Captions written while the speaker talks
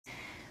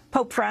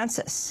Pope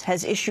Francis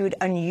has issued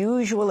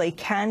unusually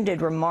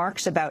candid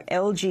remarks about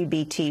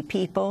LGBT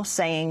people,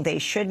 saying they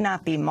should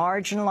not be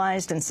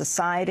marginalized in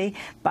society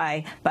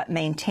but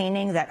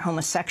maintaining that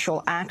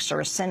homosexual acts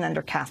are a sin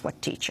under Catholic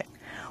teaching.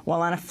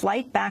 While on a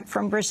flight back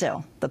from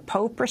Brazil, the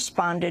Pope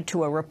responded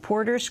to a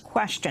reporter's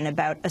question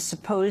about a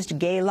supposed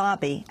gay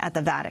lobby at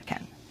the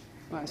Vatican.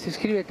 Si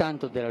scrive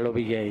tanto della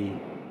lobby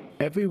gay.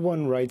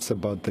 Everyone writes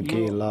about the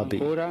gay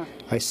lobby.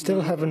 I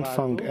still haven't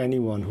found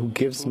anyone who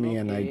gives me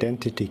an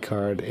identity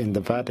card in the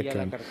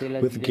Vatican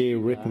with gay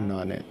written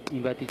on it.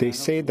 They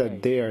say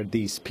that they are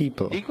these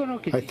people.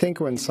 I think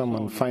when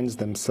someone finds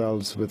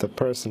themselves with a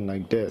person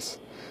like this,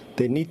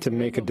 they need to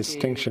make a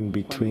distinction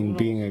between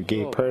being a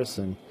gay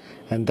person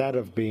and that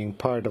of being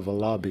part of a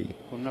lobby.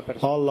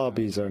 All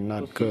lobbies are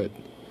not good.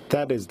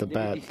 That is the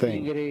bad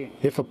thing.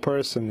 If a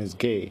person is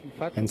gay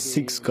and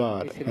seeks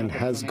God and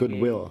has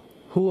goodwill,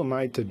 who am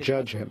I to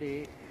judge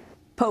him?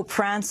 Pope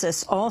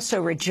Francis also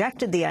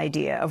rejected the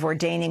idea of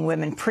ordaining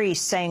women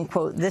priests, saying,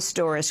 quote, "This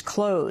door is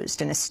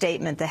closed." In a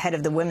statement, the head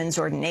of the Women's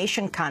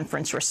Ordination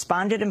Conference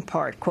responded in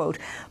part, quote,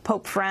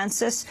 "Pope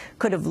Francis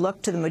could have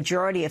looked to the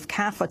majority of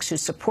Catholics who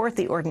support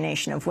the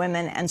ordination of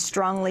women and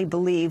strongly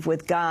believe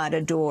with God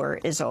a door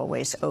is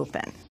always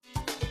open."